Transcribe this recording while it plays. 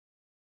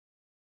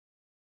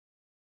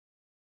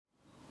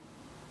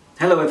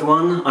Hello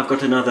everyone, I've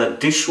got another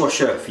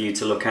dishwasher for you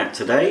to look at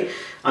today.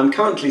 I'm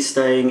currently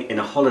staying in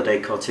a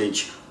holiday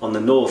cottage on the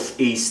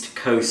northeast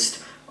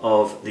coast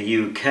of the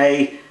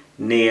UK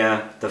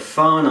near the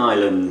Farne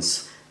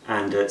Islands,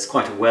 and it's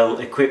quite a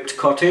well-equipped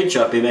cottage.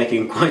 I've been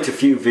making quite a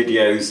few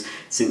videos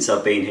since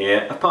I've been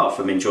here, apart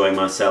from enjoying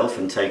myself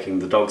and taking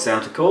the dogs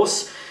out of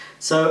course.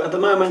 So at the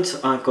moment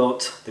I've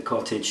got the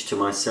cottage to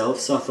myself,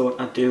 so I thought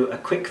I'd do a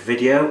quick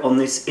video on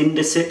this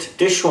Indesit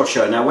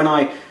dishwasher. Now when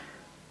I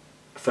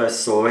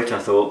first saw it I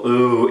thought,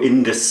 ooh,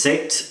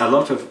 Indesit. A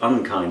lot of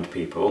unkind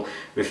people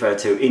refer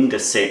to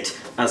Indesit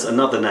as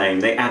another name.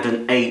 They add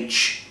an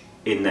H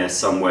in there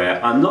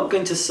somewhere. I'm not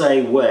going to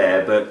say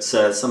where, but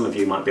some of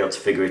you might be able to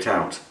figure it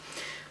out.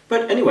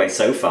 But anyway,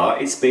 so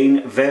far it's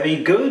been very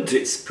good.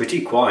 It's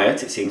pretty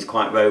quiet, it seems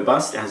quite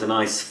robust. It has a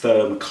nice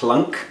firm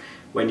clunk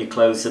when you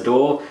close the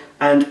door,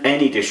 and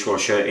any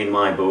dishwasher in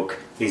my book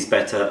is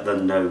better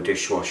than no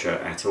dishwasher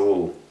at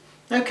all.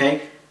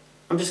 Okay.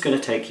 I'm just going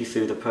to take you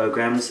through the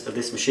programs of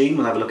this machine.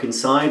 We'll have a look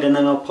inside and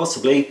then I'll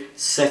possibly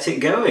set it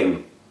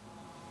going.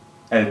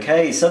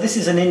 Okay, so this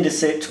is an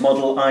Indesit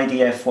model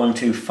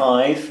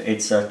IDF125.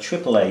 It's a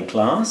AAA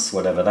class,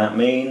 whatever that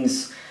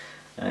means.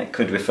 It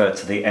could refer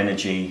to the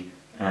energy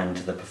and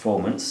the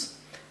performance.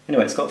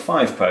 Anyway, it's got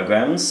 5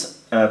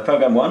 programs.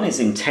 Program 1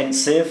 is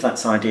intensive.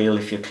 That's ideal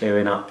if you're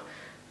clearing up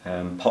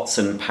pots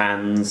and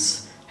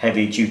pans,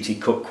 heavy duty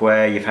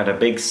cookware. You've had a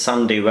big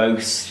Sunday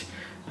roast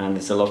and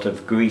there's a lot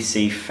of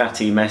greasy,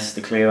 fatty mess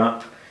to clear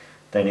up.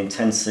 Then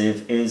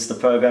intensive is the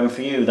program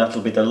for you.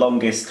 That'll be the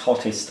longest,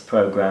 hottest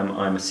program,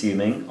 I'm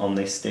assuming, on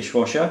this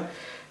dishwasher.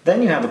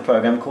 Then you have a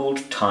program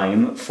called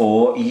Time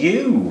for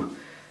You.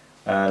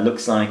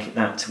 Looks like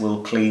that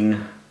will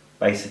clean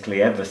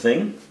basically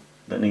everything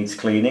that needs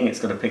cleaning.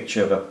 It's got a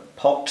picture of a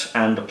pot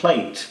and a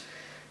plate,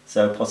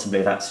 so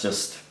possibly that's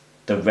just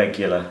the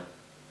regular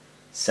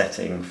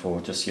setting for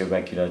just your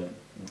regular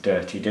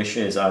dirty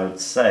dishes, I would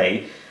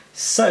say.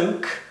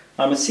 Soak,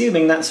 I'm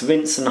assuming that's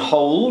rinse and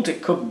hold.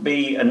 It could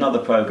be another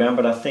program,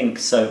 but I think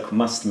soak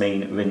must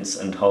mean rinse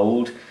and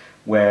hold,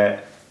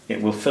 where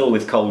it will fill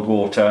with cold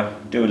water,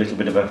 do a little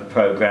bit of a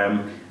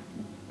program,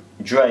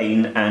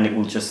 drain, and it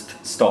will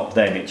just stop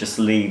then. It just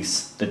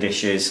leaves the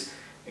dishes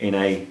in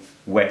a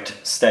wet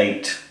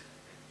state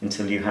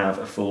until you have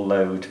a full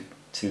load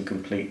to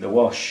complete the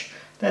wash.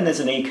 Then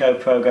there's an eco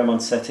program on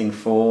setting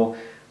 4.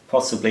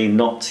 Possibly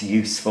not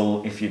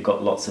useful if you've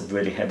got lots of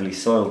really heavily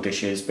soiled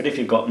dishes, but if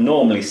you've got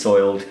normally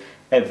soiled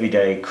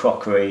everyday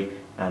crockery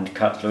and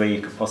cutlery,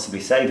 you could possibly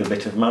save a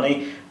bit of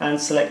money and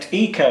select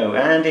eco.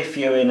 And if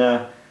you're in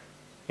a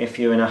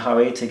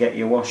hurry to get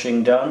your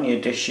washing done,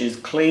 your dishes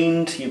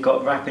cleaned, you've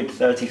got rapid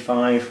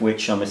 35,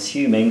 which I'm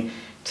assuming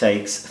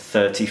takes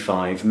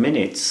 35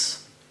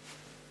 minutes.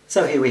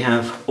 So here we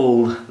have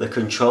all the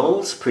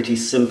controls, pretty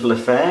simple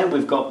affair.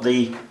 We've got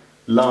the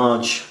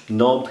large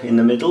knob in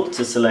the middle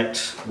to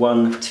select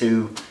 1,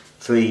 2,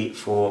 3,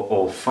 4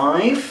 or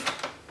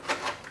 5.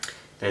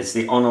 There's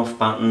the on-off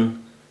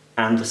button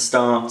and the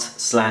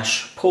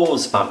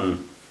start/pause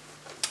button.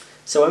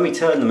 So when we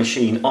turn the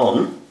machine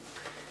on,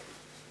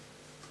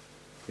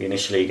 we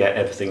initially get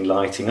everything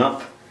lighting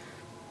up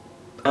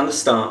and the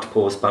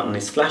start/pause button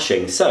is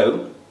flashing.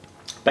 So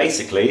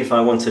basically if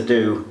I want to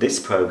do this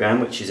program,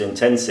 which is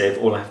intensive,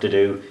 all I have to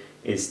do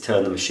is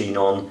turn the machine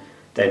on,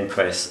 then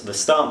press the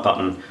start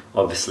button.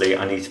 Obviously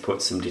I need to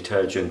put some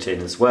detergent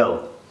in as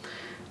well.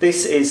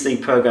 This is the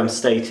program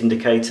state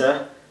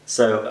indicator,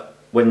 so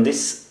when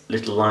this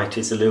little light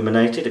is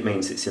illuminated it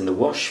means it's in the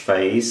wash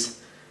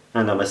phase,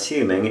 and I'm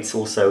assuming it's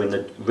also in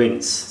the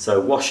rinse, so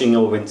washing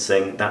or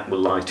rinsing, that will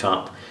light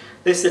up.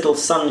 This little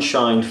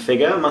sunshine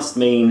figure must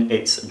mean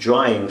it's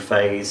drying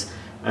phase,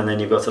 and then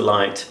you've got a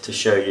light to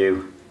show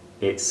you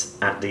it's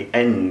at the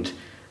end.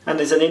 And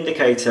there's an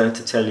indicator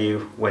to tell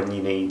you when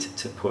you need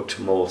to put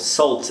more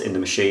salt in the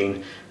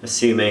machine.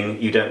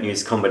 Assuming you don't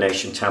use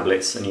combination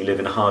tablets and you live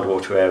in a hard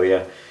water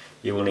area,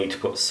 you will need to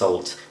put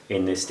salt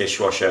in this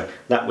dishwasher.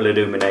 That will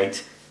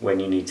illuminate when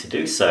you need to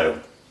do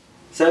so.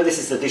 So this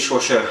is the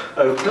dishwasher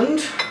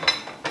opened.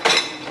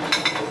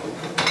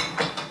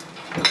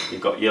 You've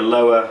got your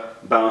lower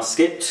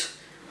basket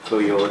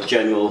for your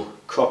general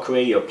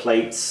crockery, your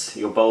plates,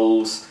 your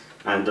bowls,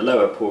 and the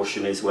lower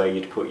portion is where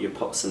you'd put your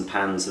pots and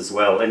pans as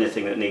well.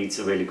 Anything that needs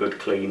a really good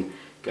clean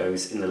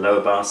goes in the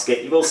lower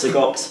basket. You've also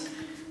got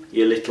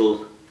your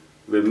little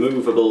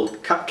removable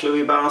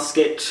cutlery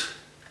basket,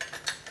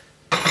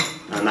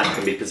 and that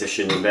can be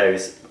positioned in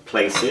various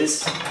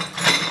places,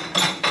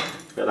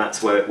 but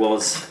that's where it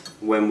was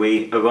when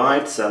we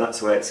arrived, so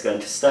that's where it's going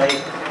to stay.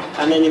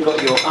 And then you've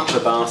got your upper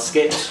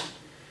basket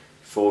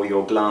for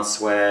your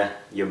glassware,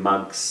 your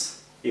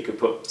mugs. You could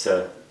put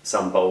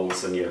some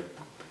bowls and your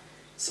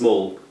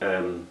small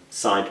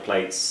side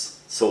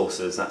plates,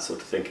 saucers, that sort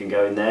of thing can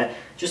go in there.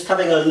 Just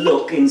having a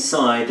look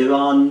inside, there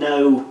are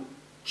no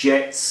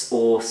jets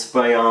or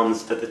spray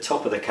arms at the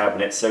top of the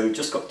cabinet, so we've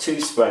just got 2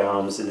 spray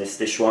arms in this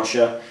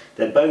dishwasher.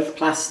 They're both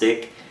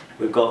plastic.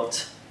 We've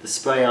got the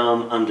spray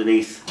arm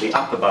underneath the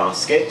upper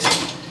basket,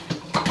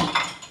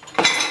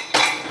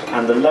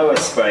 and the lower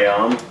spray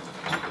arm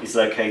is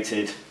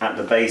located at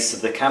the base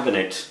of the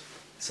cabinet.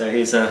 So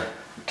here's a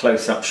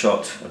close-up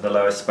shot of the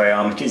lower spray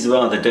arm. It is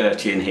rather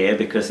dirty in here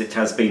because it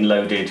has been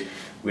loaded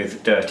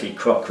with dirty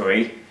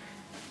crockery.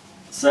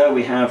 So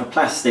we have a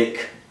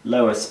plastic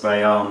lower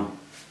spray arm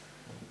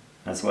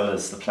as well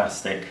as the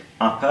plastic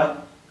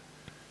upper.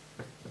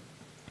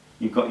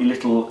 You've got your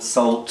little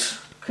salt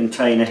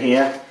container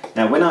here.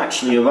 Now when I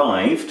actually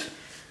arrived,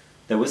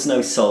 there was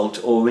no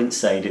salt or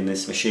rinse aid in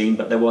this machine,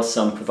 but there was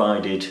some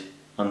provided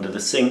under the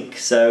sink,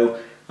 so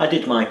I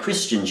did my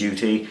Christian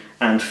duty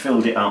and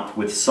filled it up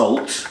with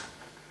salt,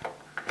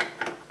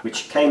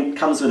 which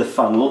comes with a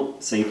funnel,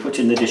 so you put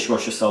in the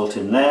dishwasher salt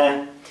in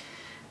there,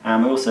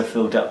 and we also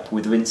filled up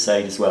with rinse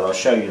aid as well. I'll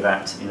show you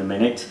that in a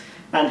minute.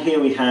 And here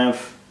we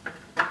have,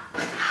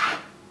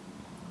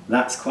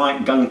 that's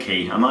quite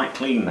gunky, I might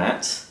clean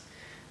that.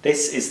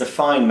 This is the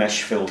fine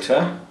mesh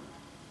filter.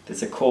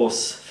 There's a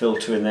coarse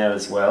filter in there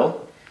as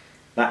well.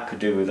 That could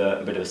do with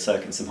a bit of a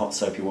soak in some hot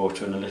soapy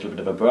water and a little bit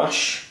of a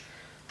brush.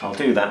 I'll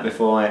do that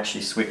before I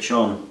actually switch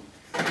on.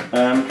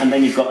 And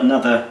then you've got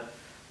another,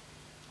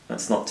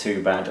 that's not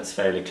too bad, that's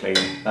fairly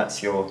clean.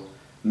 That's your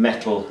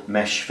metal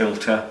mesh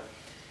filter.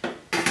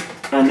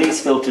 And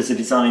these filters are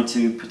designed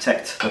to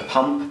protect the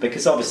pump,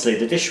 because obviously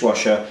the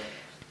dishwasher,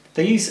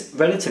 they use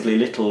relatively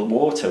little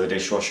water, a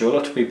dishwasher. A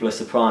lot of people are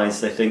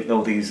surprised, they think,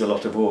 oh, they use a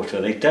lot of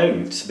water. They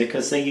don't,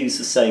 because they use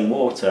the same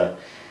water.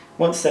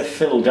 Once they're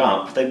filled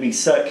up, they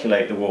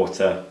recirculate the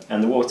water,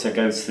 and the water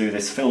goes through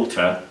this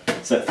filter,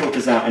 so it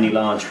filters out any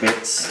large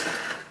bits.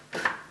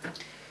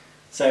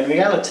 So in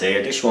reality,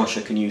 a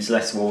dishwasher can use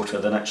less water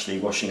than actually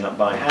washing up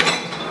by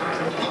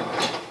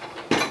hand.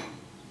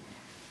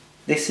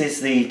 This is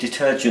the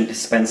detergent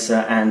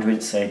dispenser and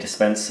rinse aid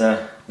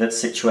dispenser that's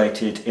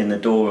situated in the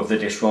door of the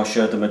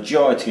dishwasher. The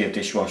majority of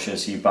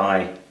dishwashers you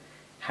buy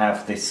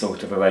have this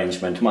sort of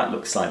arrangement. It might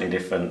look slightly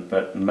different,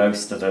 but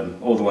most of them,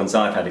 all the ones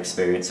I've had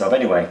experience of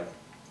anyway,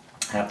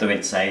 have the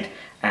rinse aid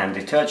and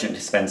detergent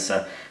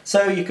dispenser.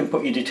 So you can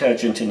put your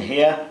detergent in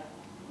here,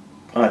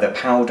 either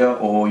powder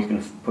or you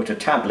can put a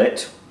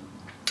tablet.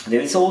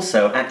 There is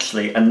also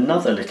actually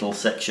another little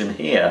section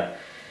here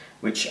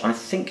which I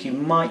think you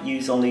might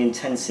use on the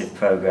intensive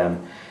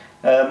program.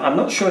 I'm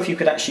not sure if you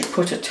could actually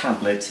put a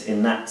tablet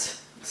in that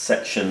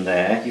section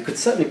there. You could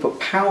certainly put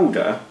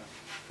powder.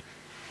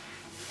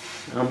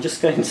 I'm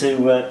just going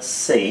to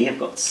see, I've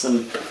got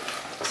some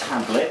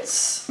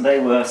tablets.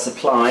 They were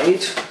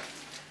supplied.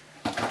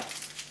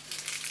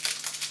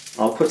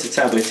 I'll put a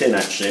tablet in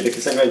actually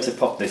because I'm going to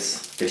pop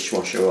this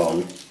dishwasher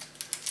on.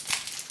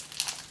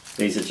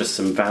 These are just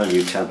some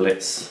value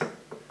tablets.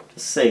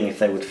 Just seeing if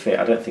they would fit.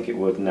 I don't think it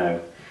would,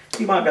 no.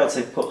 You might be able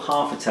to put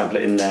half a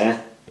tablet in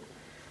there.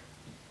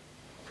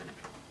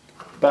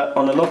 But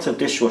on a lot of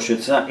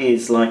dishwashers that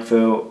is like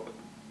for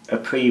a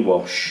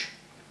pre-wash.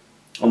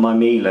 On my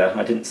Miele,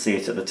 I didn't see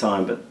it at the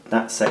time, but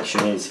that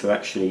section is for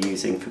actually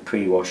using for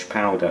pre-wash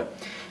powder.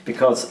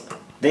 Because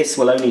this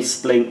will only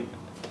spring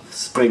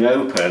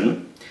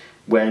open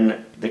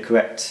when the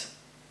correct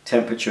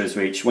temperature is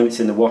reached, when it's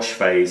in the wash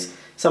phase.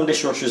 Some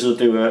dishwashers will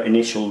do an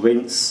initial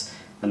rinse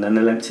and then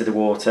they'll empty the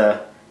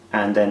water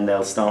and then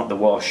they'll start the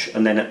wash,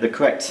 and then at the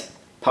correct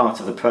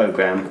part of the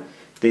program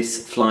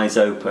this flies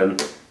open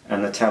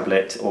and the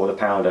tablet or the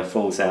powder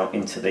falls out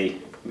into the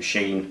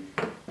machine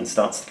and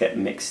starts to get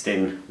mixed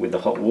in with the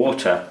hot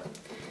water.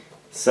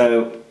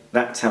 So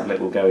that tablet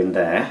will go in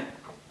there.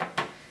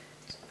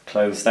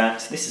 Close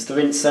that. This is the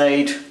rinse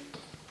aid.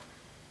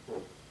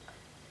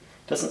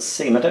 Doesn't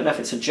seem, I don't know if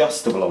it's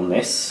adjustable on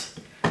this.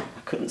 I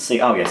couldn't see,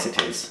 oh yes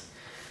it is.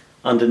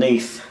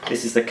 Underneath,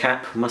 this is the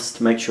cap,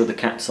 must make sure the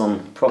cap's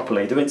on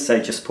properly. The rinse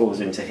aid just pours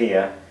into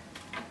here.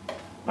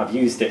 I've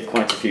used it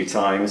quite a few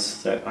times,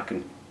 so I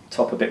can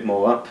top a bit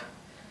more up.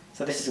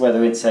 So this is where the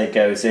rinse aid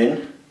goes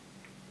in,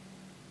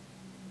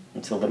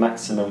 until the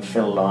maximum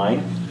fill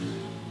line.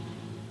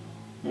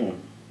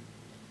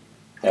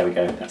 There we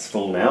go, that's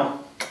full now.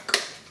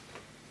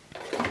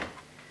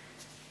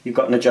 You've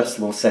got an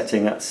adjustable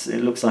setting,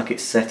 it looks like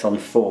it's set on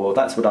 4,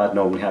 that's what I'd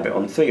normally have it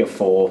on, 3 or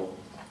 4.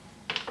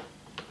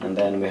 And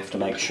then we have to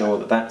make sure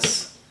that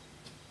that's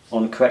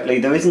on correctly.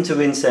 There isn't a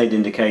rinse aid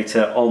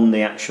indicator on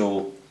the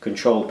actual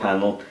control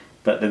panel,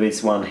 but there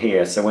is one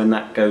here. So when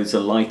that goes a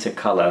lighter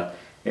colour,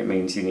 it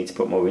means you need to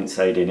put more rinse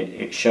aid in.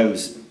 It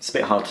shows, it's a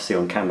bit hard to see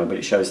on camera, but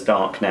it shows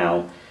dark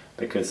now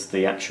because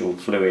the actual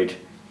fluid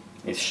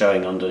is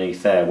showing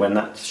underneath there. When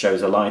that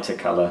shows a lighter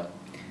colour,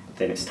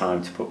 then it's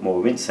time to put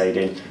more rinse aid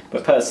in.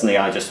 But personally,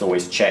 I just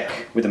always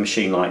check with a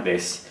machine like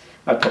this.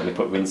 I'd probably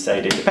put rinse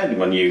aid in,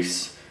 depending on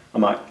use. I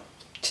might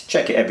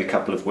check it every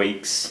couple of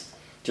weeks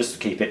just to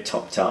keep it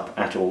topped up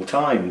at all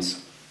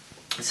times.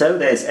 So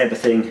there's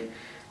everything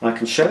I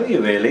can show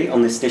you really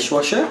on this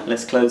dishwasher.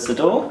 Let's close the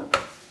door.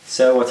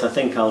 So what I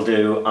think I'll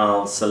do,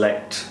 I'll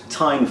select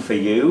time for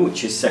you,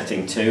 which is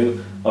setting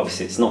 2.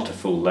 Obviously it's not a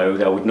full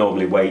load, I would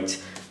normally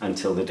wait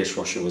until the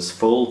dishwasher was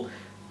full,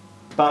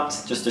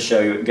 but just to show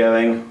you it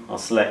going, I'll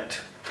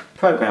select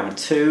program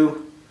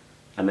 2,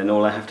 and then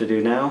all I have to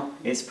do now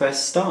is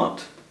press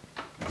start.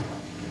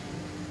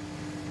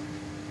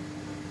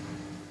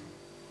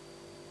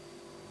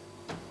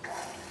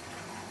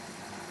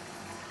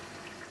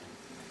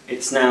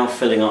 It's now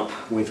filling up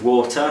with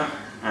water,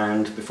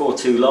 and before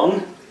too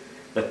long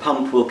the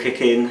pump will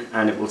kick in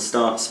and it will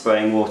start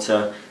spraying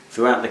water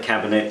throughout the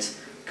cabinet,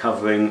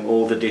 covering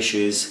all the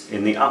dishes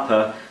in the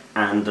upper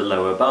and the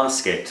lower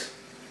basket.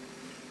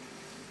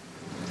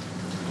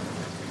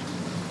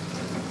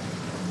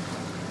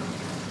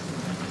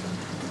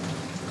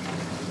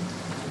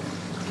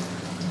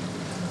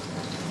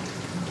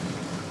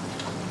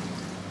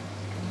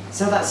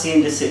 So that's the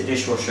Indesit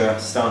dishwasher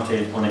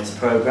started on its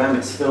program.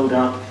 It's filled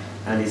up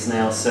and is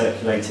now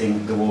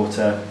circulating the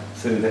water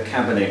through the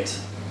cabinet.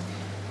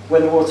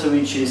 When the water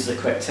reaches the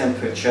correct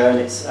temperature and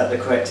it's at the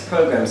correct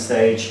program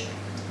stage,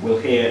 we'll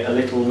hear a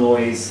little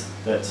noise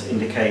that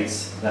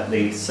indicates that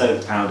the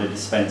soap powder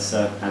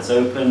dispenser has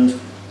opened,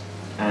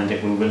 and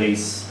it will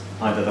release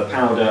either the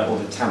powder or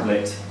the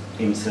tablet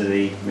into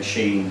the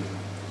machine.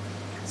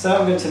 So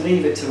I'm going to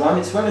leave it to run.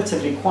 It's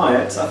relatively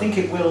quiet. I think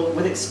it will,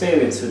 with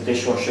experience with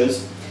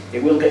dishwashers,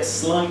 it will get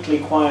slightly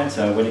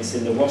quieter when it's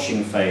in the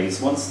washing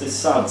phase. Once the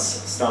suds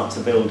start to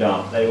build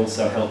up, they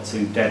also help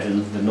to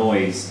deaden the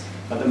noise.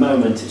 At the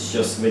moment it's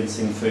just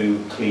rinsing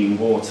through clean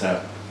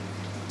water.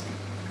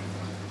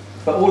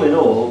 But all in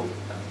all,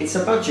 it's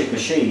a budget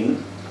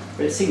machine,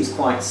 but it seems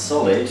quite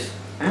solid,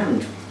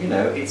 and you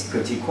know, it's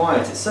pretty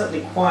quiet. It's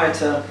certainly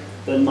quieter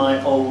than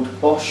my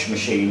old Bosch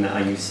machine that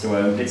I used to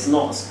own. It's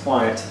not as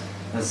quiet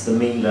as the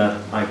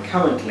Miele I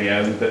currently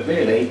own, but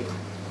really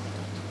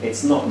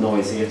it's not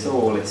noisy at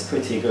all. It's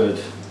pretty good.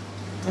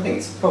 I think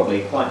it's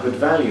probably quite good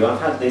value.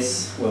 I've had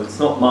this, well, it's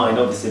not mine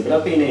obviously, but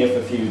I've been here for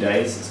a few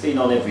days. It's been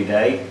on every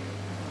day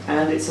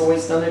and it's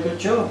always done a good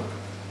job.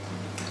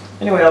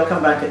 Anyway, I'll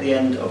come back at the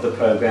end of the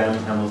program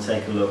and we'll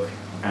take a look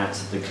at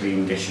the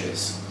clean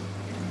dishes.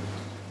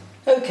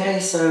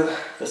 Okay, so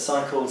the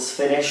cycle's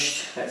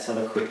finished. Let's have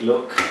a quick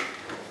look,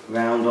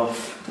 round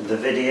off the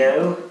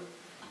video.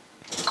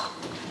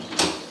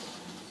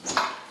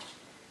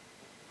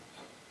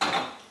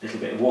 A little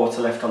bit of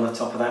water left on the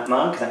top of that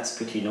mug. That's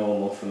pretty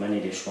normal for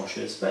many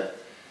dishwashers, but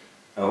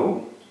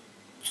oh,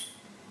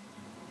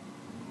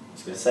 I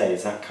was going to say,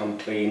 does that come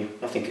clean?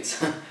 I think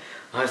it's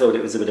I thought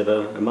it was a bit of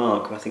a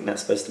mark, but I think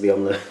that's supposed to be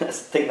on the I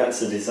think that's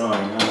the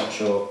design, I'm not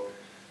sure.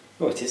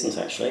 Oh, it isn't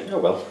actually. Oh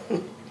well.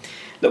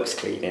 Looks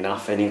clean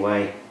enough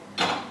anyway.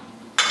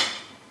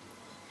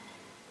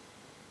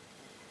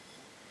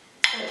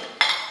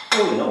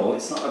 All in all,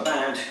 it's not a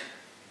bad,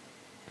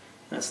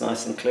 that's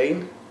nice and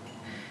clean.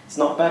 It's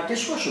not a bad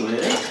dishwasher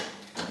really.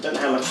 I don't know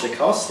how much they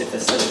cost if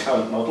they're still a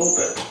current model,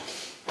 but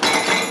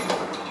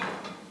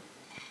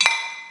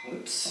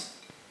oops.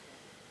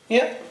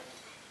 Yep.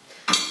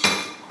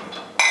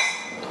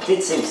 It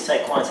did seem to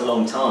take quite a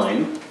long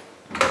time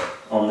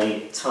on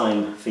the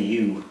Time for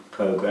You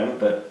program,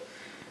 but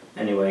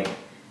anyway,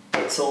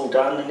 it's all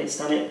done and it's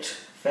done it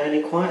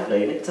fairly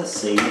quietly, and it does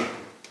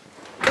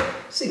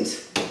seems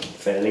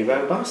fairly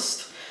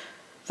robust.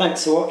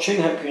 Thanks for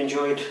watching. Hope you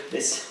enjoyed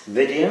this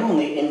video on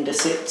the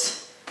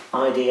Indesit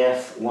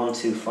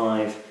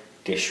IDF125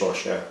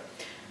 dishwasher.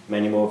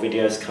 Many more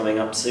videos coming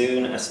up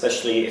soon,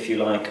 especially if you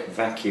like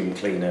vacuum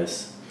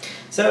cleaners.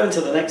 So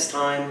until the next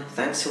time,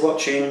 thanks for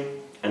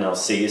watching and I'll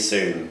see you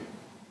soon.